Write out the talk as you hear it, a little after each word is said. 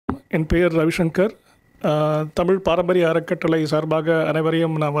என் பெயர் ரவிசங்கர். தமிழ் பாரம்பரிய அறக்கட்டளை சார்பாக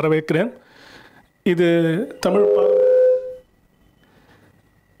அனைவரையும் நான் வரவேற்கிறேன். இது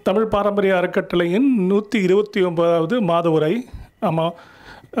தமிழ் பாரம்பரிய அறக்கட்டளையின் 129வது மாத உரை. ஆமாம்,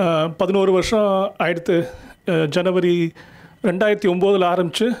 11 வருஷம் ஆயிடுத்து. ஜனவரி 2009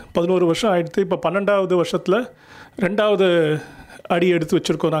 ஆரம்பித்து 11 வருஷம் ஆயிடுத்து. இப்போ 12வது வருஷத்தில் 2வது அடி எடுத்து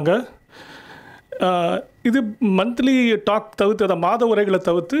வச்சுருக்கோம் நாங்கள். இது மந்த்லி டாக் தவிர்த்து, அதை மாத உரைகளை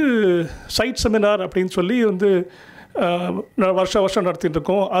தவிர்த்து சைட் செமினார் அப்படின்னு சொல்லி வருஷம் நடத்திட்டு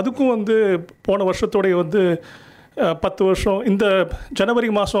இருக்கோம். அதுக்கும் போன வருஷத்தோடைய 10 வருஷம், இந்த ஜனவரி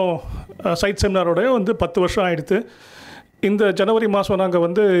மாதம் சைட் செமினாரோடைய 10 வருஷம் ஆகிடுது. இந்த ஜனவரி மாதம்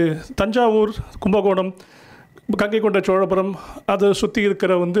நாங்கள் தஞ்சாவூர், கும்பகோணம், கங்கை கொண்ட சோழபுரம் அதை சுற்றி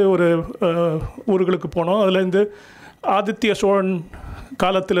இருக்கிற ஒரு ஊர்களுக்கு போனோம். அதுலேருந்து ஆதித்ய சோழன்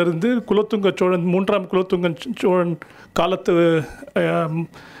காலத்திலிருந்து குலோத்துங்க சோழன், 3ஆம் குலோத்துங்க சோழன் காலத்து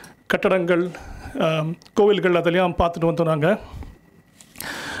கட்டடங்கள், கோவில்கள் அதெல்லாம் பார்த்துட்டு வந்தோம் நாங்கள்.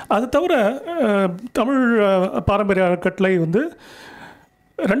 அது தவிர தமிழ் பாரம்பரிய அறக்கட்டளை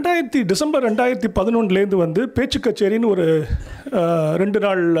டிசம்பர் 2011 பேச்சு கச்சேரின்னு ஒரு 2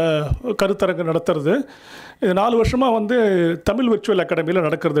 நாள் கருத்தரங்கு நடத்துறது. இது 4 வருஷமாக தமிழ் விர்ச்சுவல் அகாடமியில்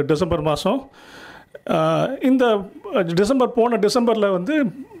நடக்கிறது டிசம்பர் மாதம். இந்த போன டிசம்பரில்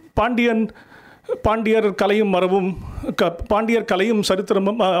பாண்டியர் கலையும் மரபும், பாண்டியர் கலையும்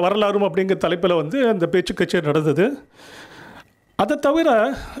சரித்திரமும் வரலாறும் அப்படிங்கிற தலைப்பில் அந்த பேச்சு கச்சேரி நடந்தது. அதை தவிர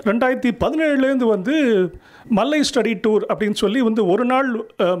 2017 மல்லை ஸ்டடி டூர் அப்படின்னு சொல்லி ஒரு நாள்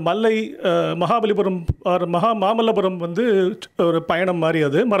மல்லை மகாபலிபுரம் மாமல்லபுரம் ஒரு பயணம் மாதிரி,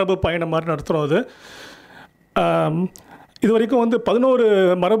 அது மரபு பயணம் மாதிரி நடத்துகிறோம். அது இது வரைக்கும் 11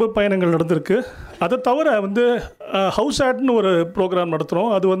 மரபு பயணங்கள் நடந்திருக்கு. அதை தவிர ஹவுஸ் ஆட்னு ஒரு ப்ரோக்ராம்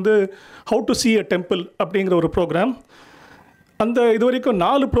நடத்துகிறோம். அது how to see a temple அப்படிங்கிற ஒரு ப்ரோக்ராம். இது வரைக்கும்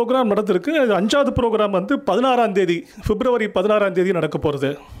 4 ப்ரோக்ராம் நடந்திருக்கு. அது 5வது ப்ரோக்ராம் 16ஆம் தேதி, பிப்ரவரி 16ஆம் தேதி நடக்க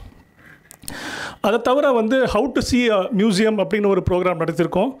போகிறது. அதை தவிர how to see a museum அப்படின்னு ஒரு ப்ரோக்ராம்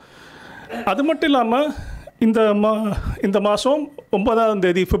நடத்தியிருக்கோம். அது மட்டும் இல்லாமல் இந்த மாதம் 9ஆம்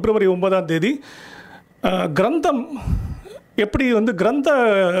தேதி, பிப்ரவரி 9ஆம் தேதி கிரந்தம் எப்படி கிரந்த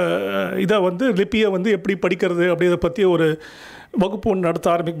இதை லிப்பியை எப்படி படிக்கிறது அப்படிங்கிறத பற்றி ஒரு வகுப்பு ஒன்று நடத்த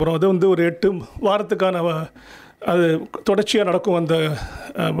ஆரம்பிக்க போகிறோம். அது ஒரு 8 வாரத்துக்கான அது தொடர்ச்சியாக நடக்கும் அந்த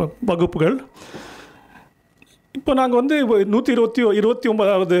வகுப்புகள். இப்போ நாங்கள்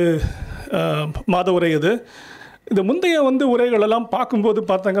 129வது மாத உரை. இது முந்தைய உரைகளெல்லாம் பார்க்கும்போது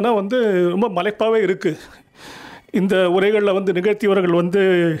பார்த்தாங்கன்னா ரொம்ப மலைப்பாகவே இருக்குது. இந்த உரைகளில் நிகழ்த்தியவர்கள்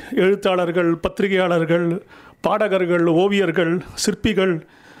எழுத்தாளர்கள், பத்திரிகையாளர்கள், பாடகர்கள், ஓவியர்கள், சிற்பிகள்,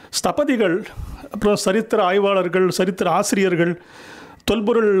 ஸ்தபதிகள், அப்புறம் சரித்திர ஆய்வாளர்கள், சரித்திர ஆசிரியர்கள்,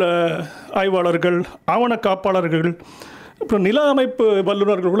 தொல்பொருள் ஆய்வாளர்கள், ஆவண காப்பாளர்கள், அப்புறம் நில அமைப்பு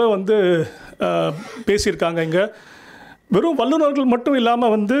வல்லுநர்கள் கூட பேசியிருக்காங்க. இங்கே வெறும் வல்லுநர்கள் மட்டும்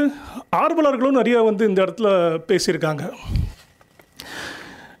இல்லாமல் ஆர்வலர்களும் நிறைய இந்த இடத்துல பேசியிருக்காங்க.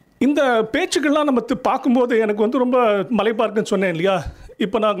 இந்த பேச்சுக்கள்லாம் நம்ம பார்க்கும்போது எனக்கு ரொம்ப மலைப்பார்க்குன்னு சொன்னேன் இல்லையா.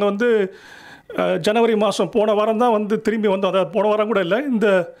 இப்போ நாங்கள் ஜனவரி மாதம் போன வாரம் தான் திரும்பி வந்தோம். அதாவது போன வாரம் கூட இல்லை, இந்த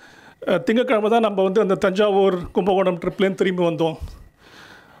திங்கட்கிழமை தான் நம்ம அந்த தஞ்சாவூர் கும்பகோணம் ட்ரிப்லேருந்து திரும்பி வந்தோம்.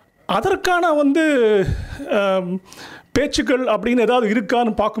 அதற்கான பேச்சுக்கள் அப்படின்னு ஏதாவது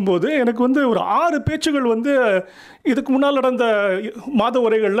இருக்கான்னு பார்க்கும்போது எனக்கு ஒரு 6 பேச்சுகள் இதுக்கு முன்னால் நடந்த மாத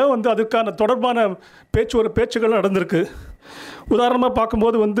உரைகளில் அதுக்கான தொடர்பான பேச்சுகள் நடந்திருக்கு. உதாரணமாக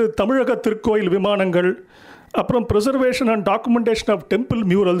பார்க்கும்போது தமிழக திருக்கோயில் விமானங்கள், அப்புறம் preservation and documentation of temple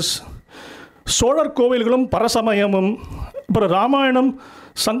murals, சோழர் கோவில்களும் பரசமயமும், அப்புறம் ராமாயணம்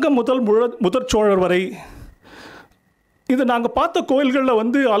சங்கம் முதற் சோழர் வரை. இது நாங்கள் பார்த்த கோயில்களில்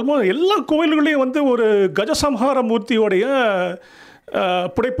ஆல்மோஸ்ட் எல்லா கோயில்களையும் ஒரு கஜசம்ஹார மூர்த்தியோடைய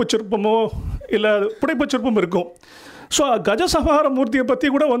புடைப்பு சிற்பமோ இல்லை புடைப்பு சிற்பம் இருக்கும். ஸோ கஜசம்ஹார மூர்த்தியை பற்றி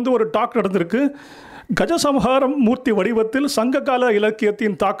கூட ஒரு டாக் நடந்திருக்கு. கஜசம்ஹாரம் மூர்த்தி வடிவத்தில் சங்ககால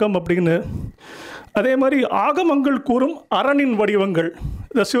இலக்கியத்தின் தாக்கம் அப்படின்னு. அதே மாதிரி ஆகமங்கள் கூறும் அரணின் வடிவங்கள்,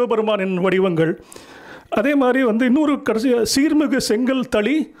 இந்த சிவபெருமானின் வடிவங்கள். அதே மாதிரி இன்னொரு கடைசி சீர்மிகு செங்கல்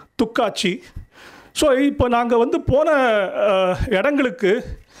தளி துக்காட்சி. ஸோ இப்போ நாங்கள் போன இடங்களுக்கு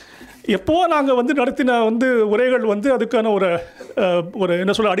எப்போ நாங்கள் நடத்தின உரைகள் அதுக்கான ஒரு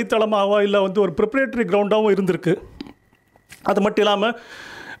என்ன சொல்ல அடித்தளமாகவோ இல்லை ஒரு ப்ரிப்பரேட்டரி கிரவுண்டாகவும் இருந்திருக்கு. அது மட்டும் இல்லாமல்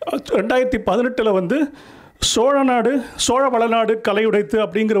 2018 சோழ வளநாடு கலையுடைத்து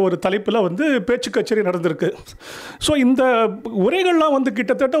அப்படிங்கிற ஒரு தலைப்பில் பேச்சு கச்சேரி நடந்திருக்கு. ஸோ இந்த உரைகள்லாம்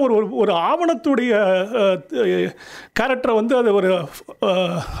கிட்டத்தட்ட ஒரு ஆவணத்துடைய கேரக்டரை அது ஒரு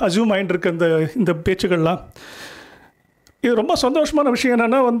அசியூம் ஆகிட்டு இருக்கு இந்த பேச்சுகள்லாம். இது ரொம்ப சந்தோஷமான விஷயம்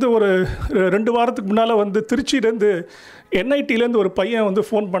என்னென்னா வந்து ஒரு 2 வாரத்துக்கு முன்னால் வந்து திருச்சியிலேருந்து என்ஐடியிலேருந்து ஒரு பையன் வந்து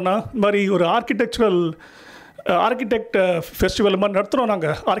ஃபோன் பண்ணால் இந்த மாதிரி ஒரு ஆர்கிடெக்ட் ஃபெஸ்டிவல் மாதிரி நடத்துகிறோம்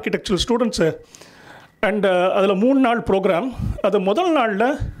நாங்கள் ஆர்கிடெக்சரல் ஸ்டூடெண்ட்ஸு. அண்ட் அதில் 3 நாள் ப்ரோக்ராம். அது முதல் நாளில்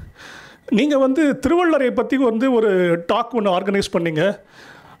நீங்கள் வந்து திருவள்ளுவரை பற்றி வந்து ஒரு டாக் ஒன்று ஆர்கனைஸ் பண்ணிங்க.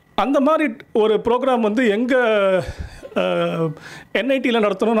 அந்த மாதிரி ஒரு ப்ரோக்ராம் வந்து எங்கள் என்ஐடியில்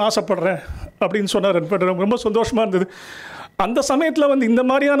நடத்தணும்னு ஆசைப்பட்றேன் அப்படின்னு சொன்னார். ரொம்ப சந்தோஷமாக இருந்தது. அந்த சமயத்தில் வந்து இந்த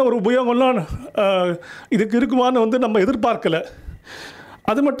மாதிரியான ஒரு உபயோகம்லாம் இதுக்கு இருக்குமான்னு வந்து நம்ம எதிர்பார்க்கலை.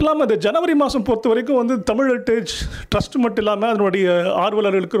 அது மட்டும் இல்லாமல் இந்த ஜனவரி மாதம் பொறுத்த வரைக்கும் வந்து தமிழ் ஹெரிட்டேஜ் ட்ரஸ்ட் மட்டும் இல்லாமல் அதனுடைய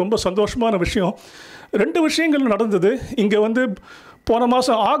ஆர்வலர்களுக்கு ரொம்ப சந்தோஷமான விஷயம் 2 விஷயங்கள் நடந்தது. இங்கே வந்து போன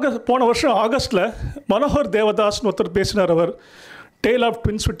வருஷம் ஆகஸ்ட்டில் மனோகர் தேவதாஸ்னு ஒருத்தர் பேசினார். அவர் டேல் ஆஃப்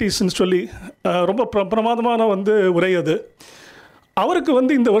ட்வின் சிட்டிஸ்ன்னு சொல்லி ரொம்ப பிரமாதமான வந்து உரை அது. அவருக்கு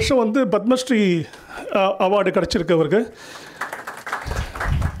வந்து இந்த வருஷம் வந்து பத்மஸ்ரீ அவார்டு கிடச்சிருக்கு அவருக்கு.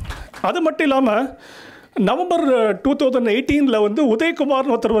 அது மட்டும் இல்லாமல் நவம்பர் 2018 வந்து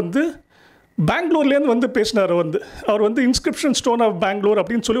உதயகுமார்னு ஒருத்தர் வந்து பெங்களூர்லேருந்து வந்து பேசினார். அவர் வந்து இன்ஸ்கிரிப்ஷன் ஸ்டோன் ஆஃப் பெங்களூர்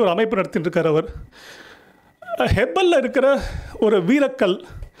அப்படின்னு சொல்லி ஒரு அமைப்பு நடத்திட்டு இருக்கார். அவர் ஹெப்பலில் இருக்கிற ஒரு வீரக்கல்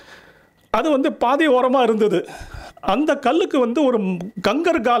அது வந்து பாதி ஓரமாக இருந்தது. அந்த கல்லுக்கு வந்து ஒரு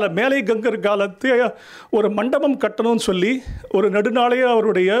மேலை கங்கர் காலத்தை ஒரு மண்டபம் கட்டணும்னு சொல்லி ஒரு நெடுநாளைய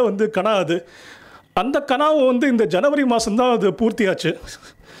அவருடைய வந்து கனா அது. அந்த கனாவை வந்து இந்த ஜனவரி மாதம்தான் அது பூர்த்தியாச்சு.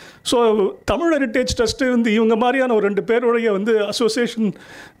 ஸோ தமிழ் ஹெரிட்டேஜ் ட்ரஸ்ட்டு வந்து இவங்க மாதிரியான ஒரு 2 பேருடைய வந்து அசோசியேஷன்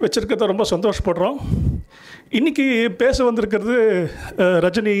வச்சுருக்கிறத ரொம்ப சந்தோஷப்படுறோம். இன்றைக்கி பேச வந்திருக்கிறது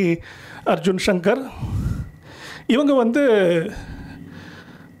ரஜினி அர்ஜுன் சங்கர். இவங்க வந்து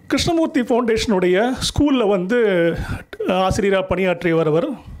கிருஷ்ணமூர்த்தி ஃபவுண்டேஷனுடைய ஸ்கூலில் வந்து ஆசிரியராக பணியாற்றியவர் அவர்.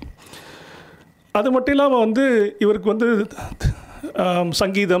 அது மட்டும் இல்லாமல் வந்து இவருக்கு வந்து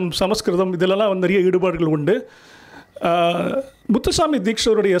சங்கீதம், சமஸ்கிருதம் இதிலெல்லாம் வந்து நிறைய ஈடுபாடுகள் உண்டு. முத்துசாமி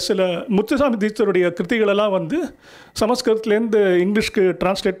தீட்சருடைய கிருதிகளெல்லாம் வந்து சமஸ்கிருதத்துலேருந்து இங்கிலீஷ்க்கு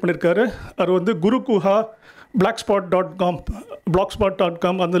டிரான்ஸ்லேட் பண்ணியிருக்காரு. அவர் வந்து குருகுஹா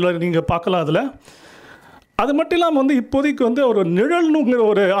blogspot.com அதில் நீங்கள் பார்க்கலாம். அதில் அது மட்டும் இல்லாமல் வந்து இப்போதைக்கு வந்து ஒரு நிழல்னுங்கிற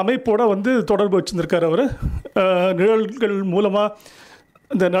ஒரு அமைப்போடு வந்து தொடர்பு வச்சுருக்கார். அவர் நிழல்கள் மூலமாக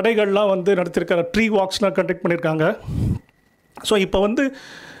இந்த நடைகள்லாம் வந்து நடத்தியிருக்காரு. ட்ரீ வாக்ஸ்லாம் கண்டக்ட் பண்ணியிருக்காங்க. ஸோ இப்போ வந்து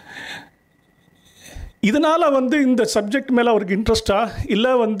இதனால் வந்து இந்த சப்ஜெக்ட் மேலே அவருக்கு இன்ட்ரெஸ்டாக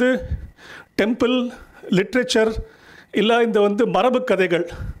இல்லை வந்து டெம்பிள் லிட்ரேச்சர் இல்லை இந்த வந்து மரபு கதைகள்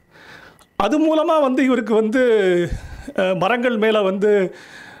அது மூலமாக வந்து இவருக்கு வந்து மரங்கள் மேலே வந்து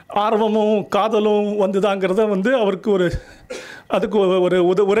ஆர்வமும் காதலும் வந்துதாங்கிறத வந்து அவருக்கு அதுக்கு ஒரு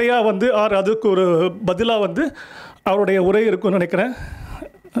உரையாக வந்து அதுக்கு ஒரு பதிலாக வந்து அவருடைய உரை இருக்குன்னு நினைக்கிறேன்.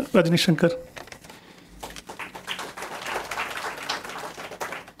 ரஜினி சங்கர்.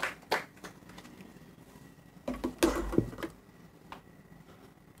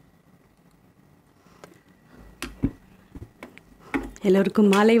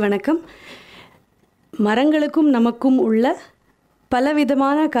 எல்லோருக்கும் மாலை வணக்கம். மரங்களுக்கும் நமக்கும் உள்ள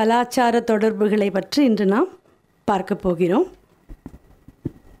பலவிதமான கலாச்சார தொடர்புகளை பற்றி இன்று நாம் பார்க்க போகிறோம்.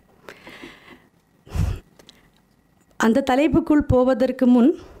 அந்த தலைப்புக்குள் போவதற்கு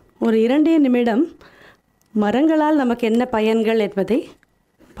முன் ஒரு 2 நிமிடம் மரங்களால் நமக்கு என்ன பயன்கள் என்பதை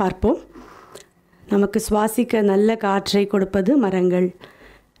பார்ப்போம். நமக்கு சுவாசிக்க நல்ல காற்றை கொடுப்பது மரங்கள்.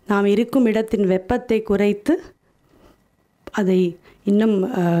 நாம் இருக்கும் இடத்தின் வெப்பத்தை குறைத்து அதை இன்னும்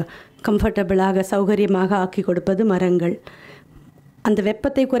கம்ஃபர்டபுளாக சௌகரியமாக ஆக்கி கொடுப்பது மரங்கள். அந்த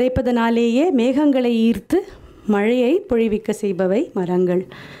வெப்பத்தை குறைப்பதனாலேயே மேகங்களை ஈர்த்து மழையை பொழிவிக்க செய்பவை மரங்கள்.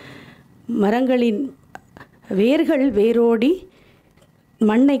 மரங்களின் வேர்கள் வேரோடி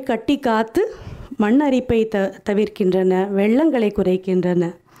மண்ணை கட்டி காத்து மண் அரிப்பை தவிர்க்கின்றன, வெள்ளங்களை குறைக்கின்றன.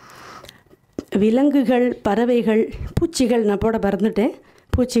 விலங்குகள், பறவைகள், பூச்சிகள், நான் போட மறந்துட்டேன்,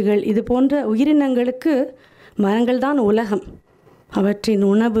 பூச்சிகள் இது போன்ற உயிரினங்களுக்கு மரங்கள் தான் உலகம். அவற்றின்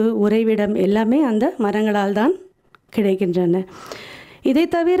உணவு, உறைவிடம் எல்லாமே அந்த மரங்களால் தான் கிடைக்கின்றன. இதை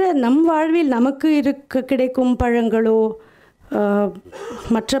தவிர நம் வாழ்வில் நமக்கு கிடைக்கும் பழங்களோ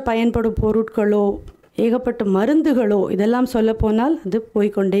மற்ற பயன்படும் பொருட்களோ ஏகப்பட்ட மருந்துகளோ இதெல்லாம் சொல்லப்போனால் அது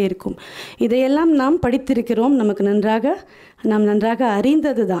போய்கொண்டே இருக்கும். இதையெல்லாம் நாம் படித்திருக்கிறோம், நாம் நன்றாக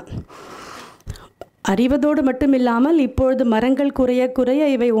அறிந்தது தான். அறிவதோடு மட்டும் இல்லாமல் இப்பொழுது மரங்கள் குறைய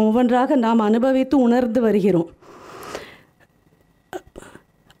குறைய இவை ஒவ்வொன்றாக நாம் அனுபவித்து உணர்ந்து வருகிறோம்.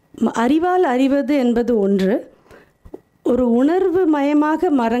 அறிவால் அறிவது என்பது ஒன்று, ஒரு உணர்வு மயமாக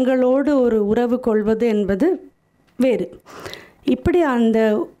மரங்களோடு ஒரு உறவு கொள்வது என்பது வேறு. இப்படி அந்த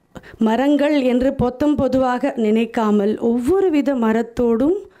மரங்கள் என்று பொதுவாக நினைக்காமல் ஒவ்வொரு வித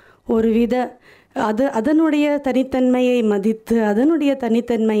மரத்தோடும் ஒரு வித அதனுடைய தனித்தன்மையை மதித்து அதனுடைய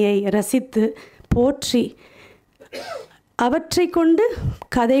தனித்தன்மையை ரசித்து போற்றி அவற்றை கொண்டு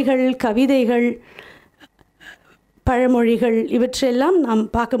கதைகள், கவிதைகள், பழமொழிகள் இவற்றையெல்லாம் நாம்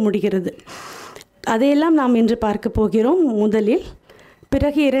பார்க்க முடிகிறது. அதையெல்லாம் நாம் இன்று பார்க்க போகிறோம் முதலில்.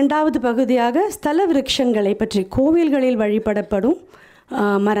 பிறகு இரண்டாவது பகுதியாக ஸ்தல விருட்சங்களை பற்றி, கோவில்களில் வழிபடப்படும்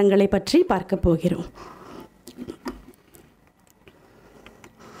மரங்களை பற்றி பார்க்க போகிறோம்.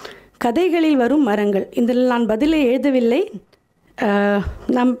 கதைகளில் வரும் மரங்கள், இதில் நான் பதிலை எழுதவில்லை.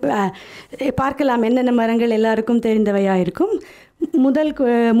 நாம் பார்க்கலாம் என்னென்ன மரங்கள் எல்லாருக்கும் தெரிந்தவையாக இருக்கும்.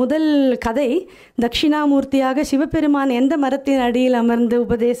 முதல் கதை, தட்சிணாமூர்த்தியாக சிவபெருமான் எந்த மரத்தின் அடியில் அமர்ந்து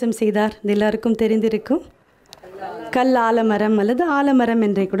உபதேசம் செய்தார்? இது எல்லாருக்கும் தெரிந்திருக்கும். கல் ஆலமரம் அல்லது ஆலமரம்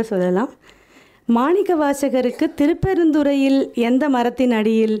என்றே கூட சொல்லலாம். மாணிக்க வாசகருக்கு திருப்பெருந்துறையில் எந்த மரத்தின்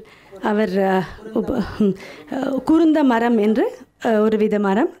அடியில் அவர் குருந்த மரம் என்று ஒரு வித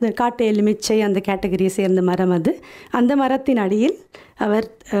மரம், காட்டு எலுமிச்சை அந்த கேட்டகரியை சேர்ந்த மரம், அந்த மரத்தின் அடியில் அவர்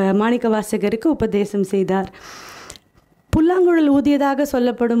மாணிக்க வாசகருக்கு உபதேசம் செய்தார். புல்லாங்குழல் ஊதியதாக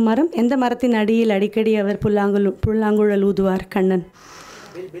சொல்லப்படும் மரம், எந்த மரத்தின் அடியில் அடிக்கடி அவர் புல்லாங்குழல் ஊதுவார் கண்ணன்?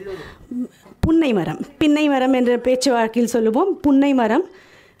 புன்னை மரம். பின்னை மரம் என்ற பேச்சு வழக்கில் சொல்லுவோம் புன்னை மரம்.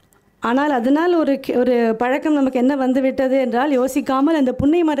 ஆனால் அதனால் ஒரு பழக்கம் நமக்கு என்ன வந்துவிட்டது என்றால், யோசிக்காமல் அந்த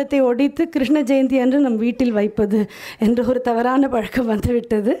புன்னை மரத்தை ஒடித்து கிருஷ்ண ஜெயந்தி அன்று நம் வீட்டில் வைப்பது என்ற ஒரு தவறான பழக்கம்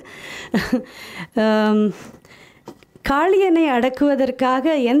வந்துவிட்டது. காளியனை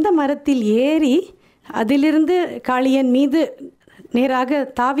அடக்குவதற்காக எந்த மரத்தில் ஏறி அதிலிருந்து காளியன் மீது நேராக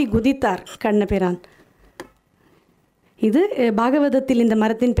தாவி குதித்தார் கண்ணபிரான்? இது பாகவதத்தில் இந்த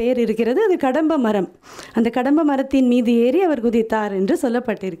மரத்தின் பெயர் இருக்கிறது. அது கடம்ப மரம். அந்த கடம்ப மரத்தின் மீது ஏறி அவர் குதித்தார் என்று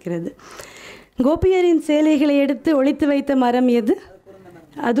சொல்லப்பட்டிருக்கிறது. கோபியரின் சேலைகளை எடுத்து ஒளித்து வைத்த மரம் எது?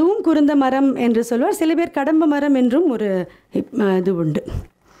 அதுவும் குருந்த மரம் என்று சொல்வார். சில பேர் கடம்ப மரம் என்றும் ஒரு இது உண்டு.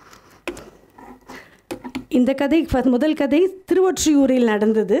 இந்த கதை, முதல் கதை திருவொற்றியூரில்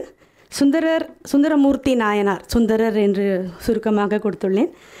நடந்தது. சுந்தரமூர்த்தி நாயனார், சுந்தரர் என்று சுருக்கமாக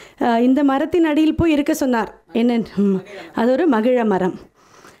கொடுத்துள்ளேன். இந்த மரத்தின் அடியில் போய் இருக்க சொன்னார். என்ன? அது ஒரு மகிழ மரம்.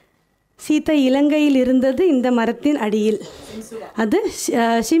 சீதை இலங்கையில் இருந்தது இந்த மரத்தின் அடியில். அது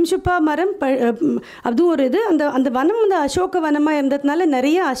சிம்சுப்பா மரம். அதுவும் ஒரு இது. அந்த வனம் அந்த அசோக வனமாக இருந்ததுனால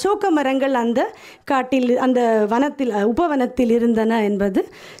நிறைய அசோக மரங்கள் அந்த காட்டில், அந்த வனத்தில், உபவனத்தில் இருந்தன என்பது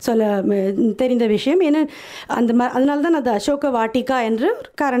தெரிந்த விஷயம். ஏன்னா அதனால தான் அது அசோக வாட்டிகா என்று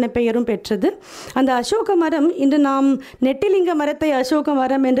காரண பெயரும் பெற்றது. அந்த அசோக மரம், இன்று நாம் நெட்டிலிங்க மரத்தை அசோக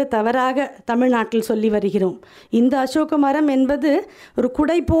மரம் என்று தவறாக தமிழ்நாட்டில் சொல்லி வருகிறோம். இந்த அசோக மரம் என்பது ஒரு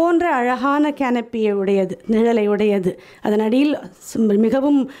குடை போன்ற அழகான கேனப்பியை உடையது, நிழலை உடையது. அதன் அடியில்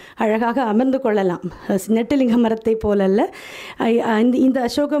மிகவும் அழகாக அமர்ந்து கொள்ளலாம். நெட்டிலிங்க மரத்தை போலல்ல. இந்த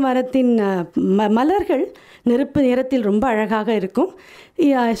அசோக மரத்தின் மலர்கள் நெருப்பு நிறத்தில் ரொம்ப அழகாக இருக்கும்.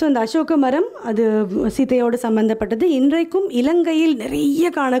 ஸோ அந்த அசோக மரம் அது சீதையோடு சம்பந்தப்பட்டது. இன்றைக்கும் இலங்கையில்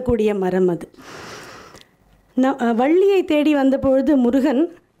நிறைய காணக்கூடிய மரம் அது. வள்ளியை தேடி வந்தபொழுது முருகன்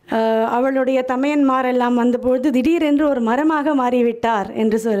அவளுடைய தமையன்மாரெல்லாம் வந்தபொழுது திடீரென்று ஒரு மரமாக மாறிவிட்டார்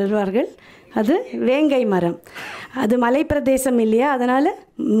என்று சொல்வார்கள். அது வேங்கை மரம். அது மலை பிரதேசம் இல்லையா, அதனால்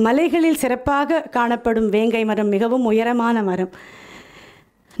மலைகளில் சிறப்பாக காணப்படும் வேங்கை மரம் மிகவும் உயரமான மரம்.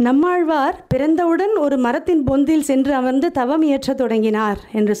 நம்மாழ்வார் பிறந்தவுடன் ஒரு மரத்தின் பொந்தில் சென்று அமர்ந்து தவம் இயற்ற தொடங்கினார்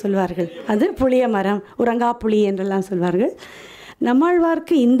என்று சொல்வார்கள். அது புளிய மரம், உறங்காப்புளி என்றெல்லாம் சொல்வார்கள்.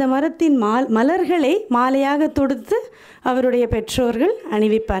 நம்மாழ்வார்க்கு இந்த மரத்தின் மலர்களை மாலையாக தொடுத்து அவருடைய பெற்றோர்கள்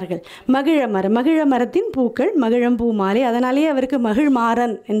அணிவிப்பார்கள். மகிழ மரம், மகிழ மரத்தின் பூக்கள் மகிழம்பூ மாலை. அதனாலேயே அவருக்கு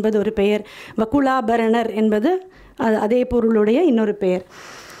மகிழ்மாறன் என்பது ஒரு பெயர். வக்குலாபரணர் என்பது அதே பொருளுடைய இன்னொரு பெயர்.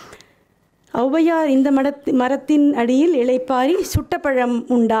 ஔவையார் இந்த மரத்தின் அடியில் இளைப்பாரி சுட்டப்பழம்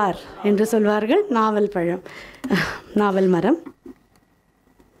உண்டார் என்று சொல்வார்கள். நாவல் பழம், நாவல் மரம்.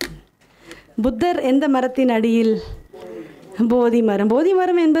 புத்தர் எந்த மரத்தின் அடியில்? போதி மரம். போதி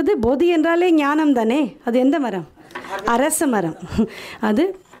மரம் என்பது, போதி என்றாலே ஞானம் தானே. அது எந்த மரம்? அரச மரம். அது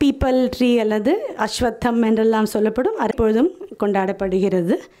பீப்பல் ட்ரீ அல்லது அஸ்வத்தம் என்றெல்லாம் சொல்லப்படும். எப்பொழுதும்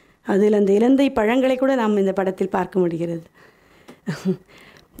கொண்டாடப்படுகிறது. அதில் அந்த இலந்தை பழங்களை கூட நாம் இந்த படத்தில் பார்க்க முடிகிறது.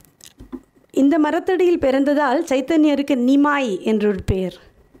 இந்த மரத்தடியில் பிறந்ததால் சைத்தன்யருக்கு நிமாய் என்றொரு பெயர்.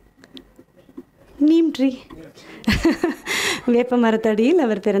 நீம் ட்ரீ. வேப்ப மரத்தடியில்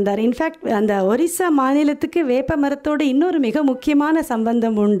அவர் பிறந்தார். இன்ஃபேக்ட் அந்த ஒரிசா மாநிலத்துக்கு வேப்ப மரத்தோடு இன்னொரு மிக முக்கியமான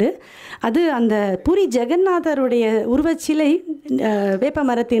சம்பந்தம் உண்டு. அது அந்த பூரி ஜெகநாதருடைய உருவச்சிலை வேப்ப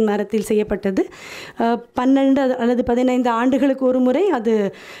மரத்தில் செய்யப்பட்டது. 12 அல்லது 15 ஆண்டுகளுக்கு ஒரு முறை அது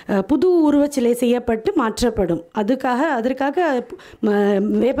புது உருவச்சிலை செய்யப்பட்டு மாற்றப்படும். அதற்காக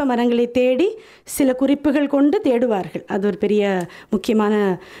வேப்ப மரங்களை தேடி சில குறிப்புகள் கொண்டு தேடுவார்கள். அது ஒரு பெரிய முக்கியமான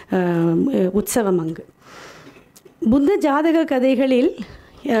உற்சவம் அங்கு. புத்த ஜாதக கதைகளில்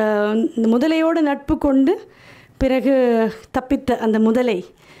முதலையோடு நட்பு கொண்டு பிறகு தப்பித்த அந்த முதலை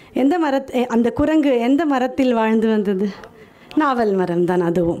அந்த குரங்கு எந்த மரத்தில் வாழ்ந்து வந்தது? நாவல் மரம் தான்.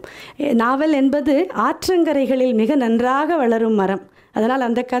 அதுவும் நாவல் என்பது ஆற்றங்கரைகளில் மிக நன்றாக வளரும் மரம். அதனால்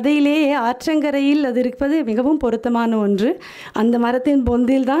அந்த கதையிலேயே ஆற்றங்கரையில் அது இருப்பது மிகவும் பொருத்தமான ஒன்று. அந்த மரத்தின்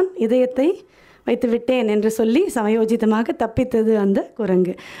பொந்தில் தான் இதயத்தை வைத்து விட்டேன் என்று சொல்லி சமயோஜிதமாக தப்பித்தது அந்த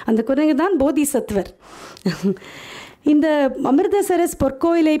குரங்கு. அந்த குரங்கு தான் போதிசத்வர். இந்த அமிர்தசரஸ்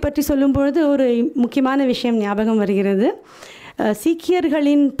பொற்கோயிலை பற்றி சொல்லும்பொழுது ஒரு முக்கியமான விஷயம் ஞாபகம் வருகிறது.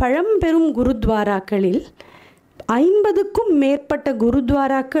 சீக்கியர்களின் பழம்பெரும் குருத்வாராக்களில் 50க்கும் மேற்பட்ட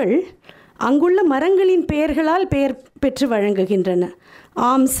குருத்வாராக்கள் அங்குள்ள மரங்களின் பெயர்களால் பெயர் பெற்று வழங்குகின்றன.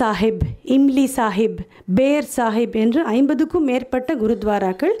 ஆம் சாஹிப், இம்லி சாஹிப், பேர் சாஹிப் என்று 50க்கும் மேற்பட்ட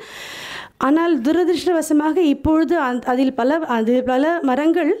குருத்வாராக்கள். ஆனால் துரதிருஷ்டவசமாக இப்பொழுது அதில் பல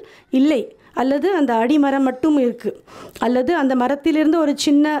மரங்கள் இல்லை, அல்லது அந்த அடிமரம் மட்டும் இருக்குது, அல்லது அந்த மரத்திலிருந்து ஒரு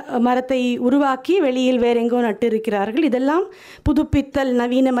சின்ன மரத்தை உருவாக்கி வெளியில் வேற எங்கோ நட்டு இருக்கிறார்கள். இதெல்லாம் புதுப்பித்தல்,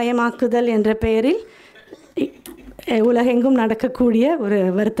 நவீனமயமாக்குதல் என்ற பெயரில் உலகெங்கும் நடக்கக்கூடிய ஒரு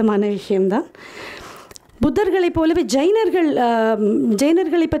வருத்தமான விஷயம்தான். புத்தர்களைப் போலவே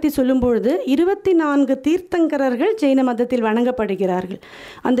ஜெயினர்களை பற்றி சொல்லும்பொழுது 24 தீர்த்தங்கரர்கள் ஜெயின மதத்தில் வணங்கப்படுகிறார்கள்.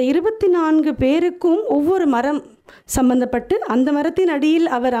 அந்த 24 பேருக்கும் ஒவ்வொரு மரம் சம்பந்தப்பட்டு அந்த மரத்தின் அடியில்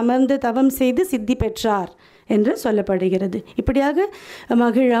அவர் அமர்ந்து தவம் செய்து சித்தி பெற்றார் என்று சொல்லப்படுகிறது. இப்படியாக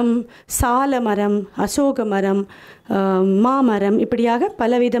மகிழம், சால மரம், அசோக மரம், மாமரம், இப்படியாக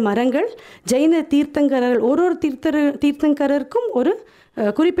பலவித மரங்கள் ஜெயின தீர்த்தங்கரர்கள் ஒரு தீர்த்தங்கரருக்கும் ஒரு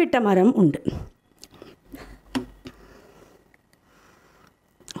குறிப்பிட்ட மரம் உண்டு.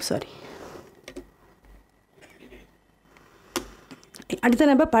 அடுத்து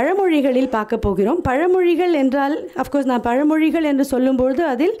நம்ம பழமொழிகளில் பார்க்க போகிறோம். பழமொழிகள் என்றால் அஃப்கோர்ஸ் நான் பழமொழிகள் என்று சொல்லும்பொழுது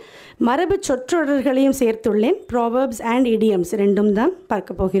அதில் மரபு சொற்றொடர்களையும் சேர்த்துள்ளேன். ப்ராவர்ப்ஸ் அண்ட் இடியம்ஸ் ரெண்டும் தான்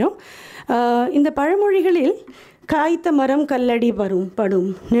பார்க்க போகிறோம். இந்த பழமொழிகளில் காய்த்த மரம் கல்லடி படும்,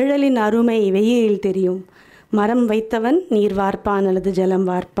 நிழலின் அருமை வெயிலில் தெரியும், மரம் வைத்தவன் நீர் வார்ப்பான் அல்லது ஜலம்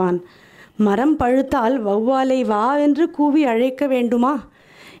வார்ப்பான், மரம் பழுத்தால் வௌவாலை வா என்று கூவி அழைக்க வேண்டுமா,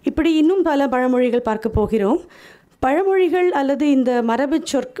 இப்படி இன்னும் பல பழமொழிகள் பார்க்க போகிறோம். பழமொழிகள் அல்லது இந்த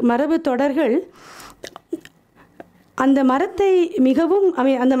மரபு தொடர்கள் அந்த மரத்தை மிகவும்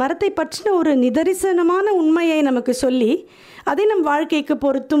அந்த மரத்தை பற்றின ஒரு நிதரிசனமான உண்மையை நமக்கு சொல்லி அதை நம் வாழ்க்கைக்கு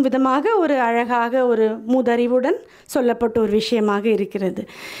பொருத்தும் விதமாக ஒரு அழகாக ஒரு மூதறிவுடன் சொல்லப்பட்ட ஒரு விஷயமாக இருக்கிறது.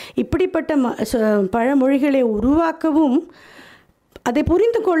 இப்படிப்பட்ட பழமொழிகளை உருவாக்கவும் அதை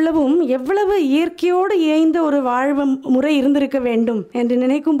புரிந்து கொள்ளவும் எவ்வளவு இயற்கையோடு இயைந்த ஒரு வாழ்வு முறை இருந்திருக்க வேண்டும் என்று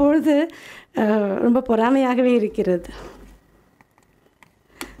நினைக்கும் பொழுது ரொம்ப பொறாமையாகவே இருக்கிறது.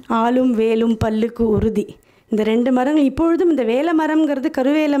 ஆளும் வேலும் பல்லுக்கு உறுதி, இந்த 2 மரங்கள் இப்பொழுதும் இந்த வேல மரம்ங்கிறது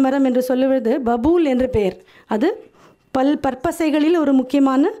கருவேல மரம் என்று சொல்லுவது பபூல் என்று பெயர். அது பற்பசைகளில் ஒரு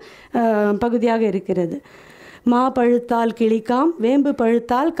முக்கியமான பகுதியாக இருக்கிறது. மா பழுத்தால் கிளிக்காம், வேம்பு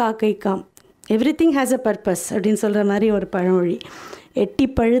பழுத்தால் காக்கைக்காம், எவ்ரிதிங் ஹேஸ் அ பர்பஸ் அப்படின்னு சொல்கிற மாதிரி ஒரு பழமொழி. எட்டி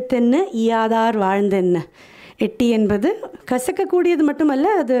பழுத்தென்ன ஈயாதார் வாழ்ந்தென்ன. எட்டி என்பது கசக்கக்கூடியது மட்டுமல்ல,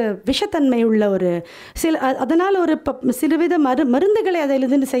 அது விஷத்தன்மை உள்ள ஒரு அதனால் ஒரு சிறுவித மருந்துகளை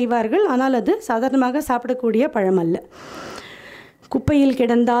அதிலிருந்து செய்வார்கள். ஆனால் அது சாதாரணமாக சாப்பிடக்கூடிய பழம் அல்ல. குப்பையில்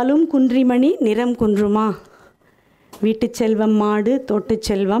கிடந்தாலும் குன்றிமணி நிறம் குன்றுமா, வீட்டு செல்வம் மாடு,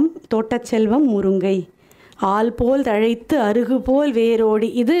 தோட்டச் செல்வம் முருங்கை, ஆள் போல் தழைத்து அருகு போல் வேரோடி.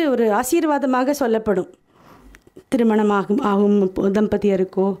 இது ஒரு ஆசீர்வாதமாக சொல்லப்படும். திருமணமாகும்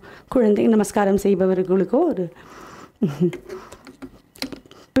தம்பதியருக்கோ குழந்தை நமஸ்காரம் செய்பவர்களுக்கோ ஒரு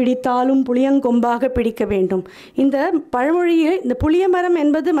பிடித்தாலும் புளியங்கொம்பாக பிடிக்க வேண்டும். இந்த பழமொழியில் இந்த புளிய மரம்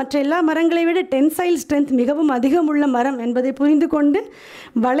என்பது மற்ற எல்லா மரங்களை விட டென்சைல் ஸ்ட்ரென்த் மிகவும் அதிகம் உள்ள மரம் என்பதை புரிந்து கொண்டு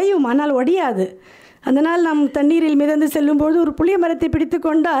வளையும், ஆனால் ஒடியாது. அதனால் நாம் தண்ணீரில் மிதந்து செல்லும்போது ஒரு புளிய மரத்தை பிடித்து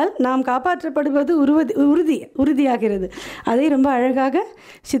கொண்டால் நாம் காப்பாற்றப்படுவது உறுதியாகிறது. அதை ரொம்ப அழகாக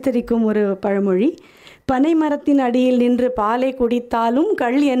சித்தரிக்கும் ஒரு பழமொழி. பனை மரத்தின் அடியில் நின்று பாலை குடித்தாலும்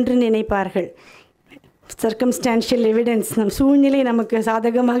கள் என்று நினைப்பார்கள். சர்க்கம்ஸ்டான்ஷியல் எவிடன்ஸ், நம் சூழ்நிலை நமக்கு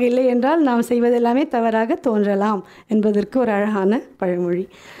சாதகமாக இல்லை என்றால் நாம் செய்வதெல்லாமே தவறாக தோன்றலாம் என்பதற்கு ஒரு அழகான பழமொழி.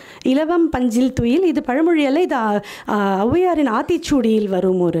 இலவம் பஞ்சில் துயில், இது பழமொழி அல்ல, இது ஔவையாரின் ஆத்திச்சூடியில்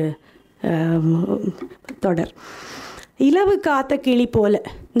வரும் ஒரு தொடர். இலவு காத்த கிளி போல,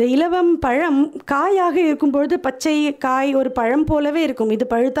 இந்த இலவம் பழம் காயாக இருக்கும்பொழுது பச்சை காய் ஒரு பழம் போலவே இருக்கும். இது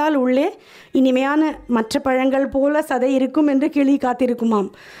பழுத்தால் உள்ளே இனிமையான மற்ற பழங்கள் போல சதை இருக்கும் என்று கிளி காத்திருக்குமாம்.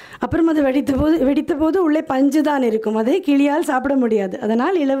 அப்புறம் அது வெடித்த போது உள்ளே பஞ்சு தான் இருக்கும். அதை கிளியால் சாப்பிட முடியாது.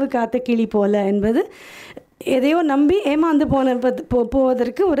 அதனால் இலவு காத்த கிளி போல என்பது எதையோ நம்பி ஏமாந்து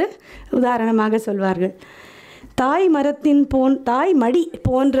போவதற்கு ஒரு உதாரணமாக சொல்வார்கள். தாய் மடி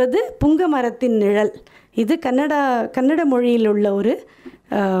போன்றது புங்க மரத்தின் நிழல். இது கன்னட மொழியில் உள்ள ஒரு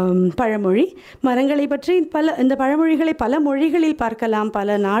பழமொழி. மரங்களை பற்றி இந்த பழமொழிகளை பல மொழிகளில் பார்க்கலாம்,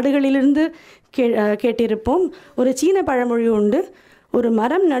 பல நாடுகளிலிருந்து கேட்டிருப்போம். ஒரு சீன பழமொழி உண்டு, ஒரு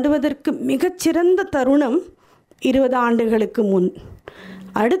மரம் நடுவதற்கு மிகச்சிறந்த தருணம் 20 ஆண்டுகளுக்கு முன்,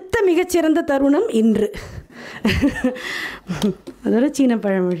 அடுத்த மிகச்சிறந்த தருணம் இன்று. அது ஒரு சீன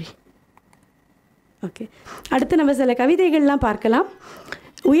பழமொழி. ஓகே, அடுத்து நம்ம சில கவிதைகள்லாம் பார்க்கலாம்.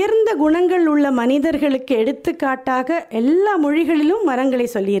 உயர்ந்த குணங்கள் உள்ள மனிதர்களுக்கு எடுத்துக்காட்டாக எல்லா மொழிகளிலும் மரங்களை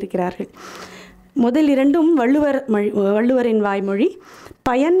சொல்லியிருக்கிறார்கள். முதல் இரண்டும் வள்ளுவரின் வாய்மொழி.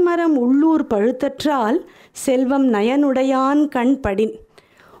 பயன்மரம் உள்ளூர் பழுத்தற்றால் செல்வம் நயனுடையான் கண் படின்.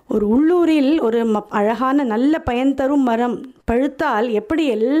 ஒரு உள்ளூரில் ஒரு அழகான நல்ல பயன் தரும் மரம் பழுத்தால் எப்படி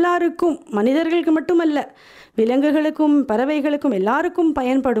எல்லாருக்கும், மனிதர்களுக்கு மட்டுமல்ல, விலங்குகளுக்கும் பறவைகளுக்கும் எல்லாருக்கும்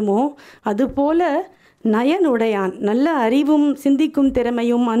பயன்படுமோ, அதுபோல நயனுடையான், நல்ல அறிவும் சிந்திக்கும்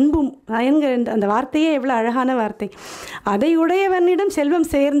திறமையும் அன்பும், நயன்கிற அந்த வார்த்தையே எவ்வளோ அழகான வார்த்தை. அதை உடையவனிடம் செல்வம்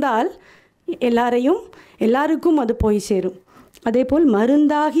சேர்ந்தால் எல்லாருக்கும் அது போய் சேரும். அதேபோல்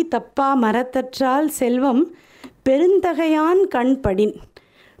மருந்தாகி தப்பா மரத்தற்றால் செல்வம் பெருந்தகையான் கண்படின்.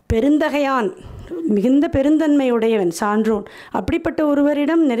 பெருந்தகையான், மிகுந்த பெருந்தன்மையுடையவன், சான்றோன், அப்படிப்பட்ட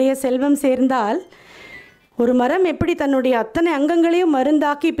ஒருவரிடம் நிறைய செல்வம் சேர்ந்தால் ஒரு மரம் எப்படி தன்னுடைய அத்தனை அங்கங்களையும்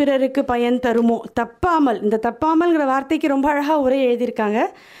மருந்தாக்கி பிறருக்கு பயன் தருமோ, தப்பாமல், இந்த தப்பாமல்ங்கிற வார்த்தைக்கு ரொம்ப அழகாக உரை எழுதியிருக்காங்க.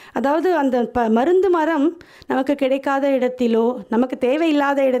 அதாவது அந்த மருந்து மரம் நமக்கு கிடைக்காத இடத்திலோ, நமக்கு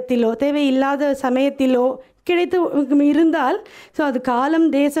தேவையில்லாத இடத்திலோ, தேவையில்லாத சமயத்திலோ கிடைத்து இருந்தால், ஸோ அது காலம்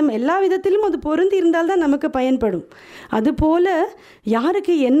தேசம் எல்லா விதத்திலும் அது பொருந்தி இருந்தால்தான் நமக்கு பயன்படும். அதுபோல்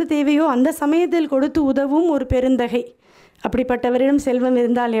யாருக்கு என்ன தேவையோ அந்த சமயத்தில் கொடுத்து உதவும் ஒரு பெருந்தகை, அப்படிப்பட்டவரிடம் செல்வம்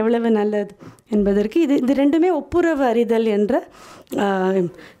இருந்தால் எவ்வளவு நல்லது என்பதற்கு இது ரெண்டுமே ஒப்புரவு அறிதல் என்ற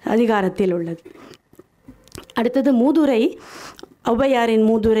அதிகாரத்தில் உள்ளது. அடுத்தது மூதுரை. ஔவையாரின்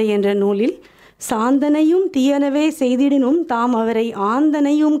மூதுரை என்ற நூலில் சாந்தனையும் தீயனவே செய்திடினும் தாம் அவரை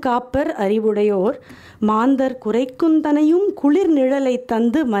ஆந்தனையும் காப்பர் அறிவுடையோர் மாந்தர் குறைக்குந்தனையும் குளிர் நிழலை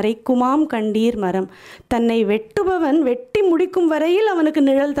தந்து மறைக்குமாம் கண்டீர் மரம். தன்னை வெட்டுபவன் வெட்டி முடிக்கும் வரையில் அவனுக்கு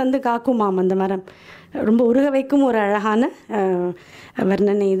நிழல் தந்து காக்குமாம் அந்த மரம். ரொம்ப உருக வைக்கும் ஒரு அழகான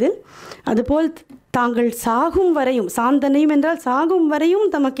வர்ணனை இது. அதுபோல் தாங்கள் சாகும் வரையும், சாந்தனையும் என்றால் சாகும் வரையும்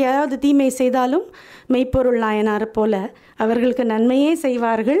தமக்கு யாராவது தீமை செய்தாலும் மெய்ப்பொருள் நாயனார் போல அவர்களுக்கு நன்மையே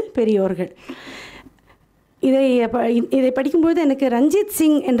செய்வார்கள் பெரியோர்கள். இதை படிக்கும்போது எனக்கு ரஞ்சித்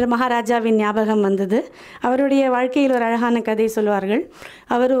சிங் என்ற மகாராஜாவின் ஞாபகம் வந்தது. அவருடைய வாழ்க்கையில் ஒரு அழகான கதை சொல்வார்கள்.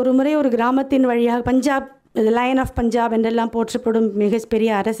 அவர் ஒரு முறை ஒரு கிராமத்தின் வழியாக, பஞ்சாப், லயன் ஆஃப் பஞ்சாப் என்றெல்லாம் போற்றப்படும்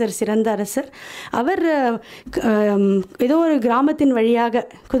மிகப்பெரிய அரசர், சிறந்த அரசர், அவர் ஏதோ ஒரு கிராமத்தின் வழியாக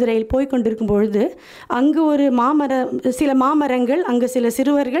குதிரையில் போய் கொண்டிருக்கும் பொழுது அங்கு ஒரு சில மாமரங்கள், அங்கு சில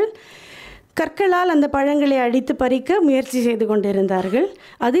சிறுவர்கள் கற்களால் அந்த பழங்களை அடித்து பறிக்க முயற்சி செய்து கொண்டிருந்தார்கள்.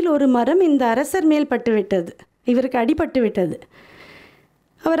 அதில் ஒரு மரம் இந்த அரசர் மேல் பட்டுவிட்டது, இவருக்கு அடிபட்டு விட்டது.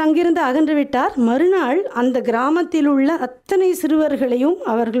 அவர் அங்கிருந்து அகன்று விட்டார். மறுநாள் அந்த கிராமத்தில் உள்ள அத்தனை சிறுவர்களையும்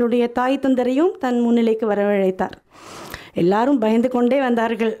அவர்களுடைய தாய் தந்தரையும் தன் முன்னிலைக்கு வரவழைத்தார். எல்லாரும் பயந்து கொண்டே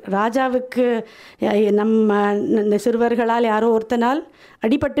வந்தார்கள். ராஜாவுக்கு இந்த சிறுவர்களால் யாரோ ஒருத்தனால்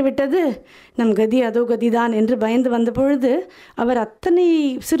அடிபட்டு விட்டது, நம் கதி அதோ கதிதான் என்று பயந்து வந்த பொழுது அவர் அத்தனை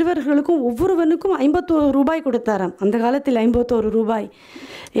சிறுவர்களுக்கும் ஒவ்வொருவனுக்கும் 51 ரூபாய் கொடுத்தாராம். அந்த காலத்தில் 51 ரூபாய்.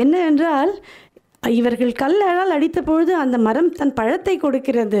 என்ன என்றால், இவர்கள் கல்லால் அடித்த பொழுது அந்த மரம் தன் பழத்தை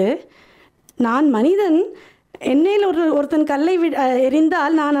கொடுக்கிறது. நான் மனிதன், என்னையில் ஒருத்தன் கல்லை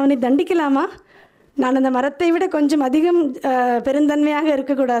எறிந்தால் நான் அவனை தண்டிக்கலாமா? நான் அந்த மரத்தை விட கொஞ்சம் அதிகம் பெருந்தன்மையாக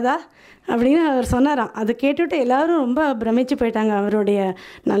இருக்கக்கூடாதா அப்படின்னு அவர் சொன்னாராம். அதை கேட்டுவிட்டு எல்லாரும் ரொம்ப பிரமிச்சு போயிட்டாங்க, அவருடைய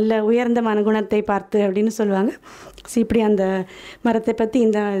நல்ல உயர்ந்த மனகுணத்தை பார்த்து அப்படின்னு சொல்லுவாங்க. இப்படி அந்த மரத்தை பற்றி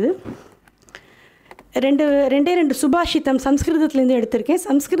இந்த இது ரெண்டு சுபாஷிதம் சம்ஸ்கிருதத்துலேருந்து எடுத்திருக்கேன்.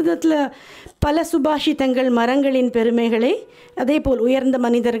 சம்ஸ்கிருதத்தில் பல சுபாஷிதங்கள் மரங்களின் பெருமைகளை, அதே போல் உயர்ந்த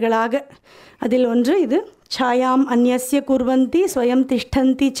மனிதர்களாக. அதில் ஒன்று இது, சாயாம் அந்யஸ்ய குர்வந்தி ஸ்வயம்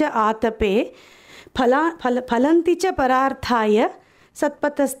திஷ்டந்தி ச ஆதபே பலந்தி ச பரார்த்தாய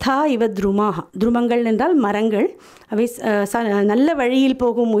சத்பதஸ்தா இவ துருமாக. துருமங்கள் என்றால் மரங்கள். அவை நல்ல வழியில்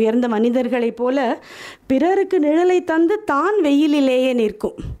போகும் உயர்ந்த மனிதர்களைப் போல பிறருக்கு நிழலை தந்து தான் வெயிலிலேயே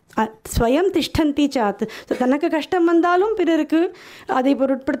நிற்கும். ஸ்வயம் திஷ்டந்தி சாத்து, தனக்கு கஷ்டம் வந்தாலும் பிறருக்கு அதை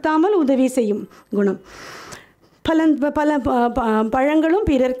பொருட்படுத்தாமல் உதவி செய்யும் குணம். பல பழங்களும்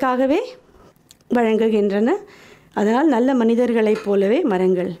பிறர்க்காகவே வழங்குகின்றன. அதனால் நல்ல மனிதர்களைப் போலவே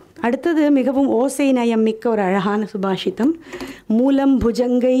மரங்கள். அடுத்தது மிகவும் ஓசை நயம் மிக்க ஒரு அழகான சுபாஷிதம். மூலம்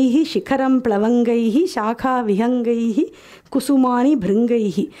புஜங்கைஹி சிகரம் பிளவங்கைஹி சாகா விஹங்கைஹி குசுமானி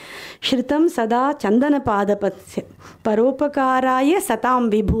பிருங்கைஹி ஸ்ருதம் சதா சந்தன பாதபத்ய பரோபகாராய சதாம்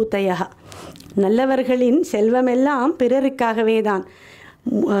விபூதய. நல்லவர்களின் செல்வமெல்லாம் பிறருக்காகவே தான்.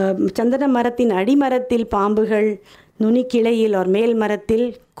 சந்தன மரத்தின் அடிமரத்தில் பாம்புகள், நுனிக்கிளையில் ஒரு மேல் மரத்தில்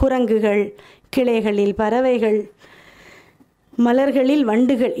குரங்குகள், கிளைகளில் பறவைகள், மலர்களில்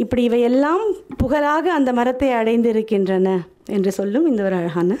வண்டுகள், இப்படி இவையெல்லாம் புகழாக அந்த மரத்தை அடைந்திருக்கின்றன என்று சொல்லும் இந்த ஒரு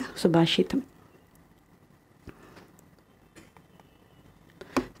அழகான சுபாஷிதம்.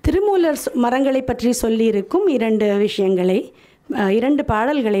 திருமூலர் மரங்களை பற்றி சொல்லியிருக்கும் 2 விஷயங்களை, 2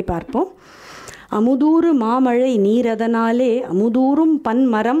 பாடல்களை பார்ப்போம். அமுதூறு மாமழை நீரதனாலே அமுதூறும்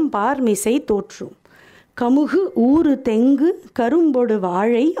பன்மரம் பார்மிசை தோற்றும், கமுகு ஊறு தெங்கு கரும்பொடு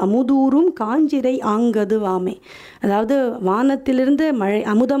வாழை அமுதூறும் காஞ்சிரை ஆங்கது வாமே. அதாவது வானத்திலிருந்து மழை,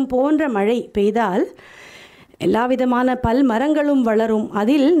 அமுதம் போன்ற மழை பெய்தால் எல்லா விதமான பல்மரங்களும் வளரும்.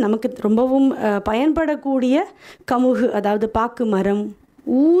 அதில் நமக்கு ரொம்பவும் பயன்படக்கூடிய கமுகு, அதாவது பாக்கு மரம்,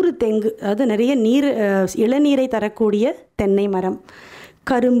 ஊறு தெங்கு, அதாவது நிறைய நீர், இளநீரை தரக்கூடிய தென்னை மரம்,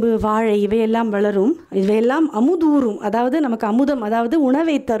 கரும்பு, வாழை, இவையெல்லாம் வளரும். இவையெல்லாம் அமுதூறும், அதாவது நமக்கு அமுதம், அதாவது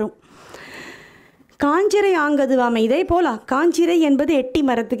உணவை தரும். காஞ்சிரை ஆங்கதுவாமை, இதே போல் காஞ்சிரை என்பது எட்டி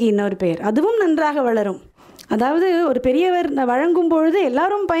மரத்துக்கு இன்னொரு பெயர், அதுவும் நன்றாக வளரும். அதாவது ஒரு பெரியவர் வழங்கும் பொழுது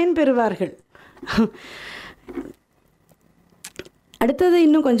எல்லாரும் பயன் பெறுவார்கள். அடுத்தது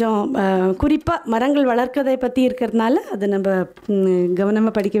இன்னும் கொஞ்சம் குறிப்பாக மரங்கள் வளர்க்கதை பற்றி இருக்கிறதுனால அது நம்ம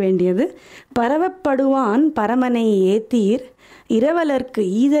கவனமாக படிக்க வேண்டியது. பரவப்படுவான் பரமனை ஏத்தீர் இரவலர்க்கு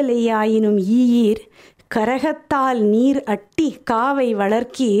ஈதலையாயினும் ஈயீர் கரகத்தால் நீர் அட்டி காவை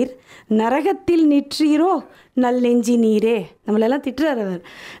வளர்க்கீர் நரகத்தில் நிற்றீரோ நல் நெஞ்சி நீரே. நம்மளெல்லாம் திட்டுறார் அவர்.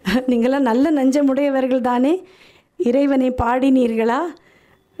 நீங்களாம் நல்ல நெஞ்சமுடையவர்கள் தானே, இறைவனை பாடினீர்களா,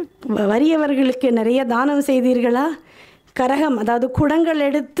 வறியவர்களுக்கு நிறைய தானம் செய்தீர்களா, கரகம் அதாவது குடங்கள்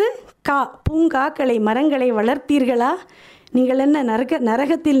எடுத்து பூங்காக்களை மரங்களை வளர்த்தீர்களா, நீங்கள் என்ன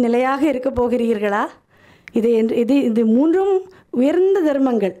நரகத்தில் நிலையாக இருக்க போகிறீர்களா? இது 3ம் உயர்ந்த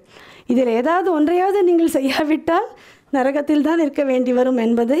தர்மங்கள். இதில் ஏதாவது ஒன்றையாவது நீங்கள் செய்யாவிட்டால் நரகத்தில் தான் இருக்க வேண்டி வரும்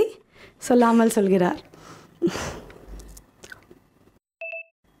என்பதை சொல்லாமல் சொல்கிறார்.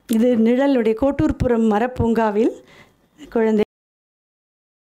 இது நிழலுடைய கோட்டூர்புரம் மரப்பூங்காவில் குழந்தை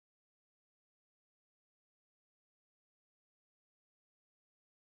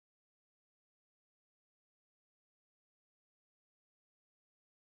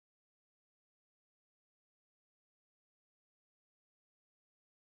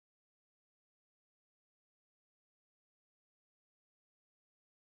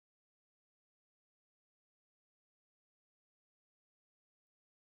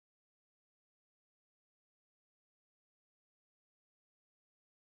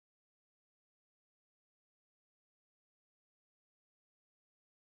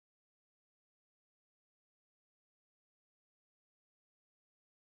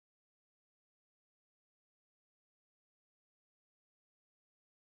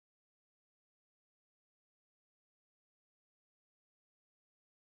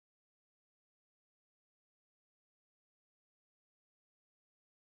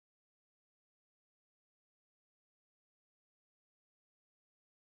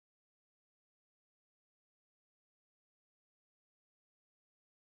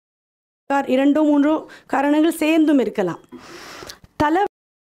இரண்டோ மூன்றோ காரணங்கள் சேர்ந்தும் இருக்கலாம். தலை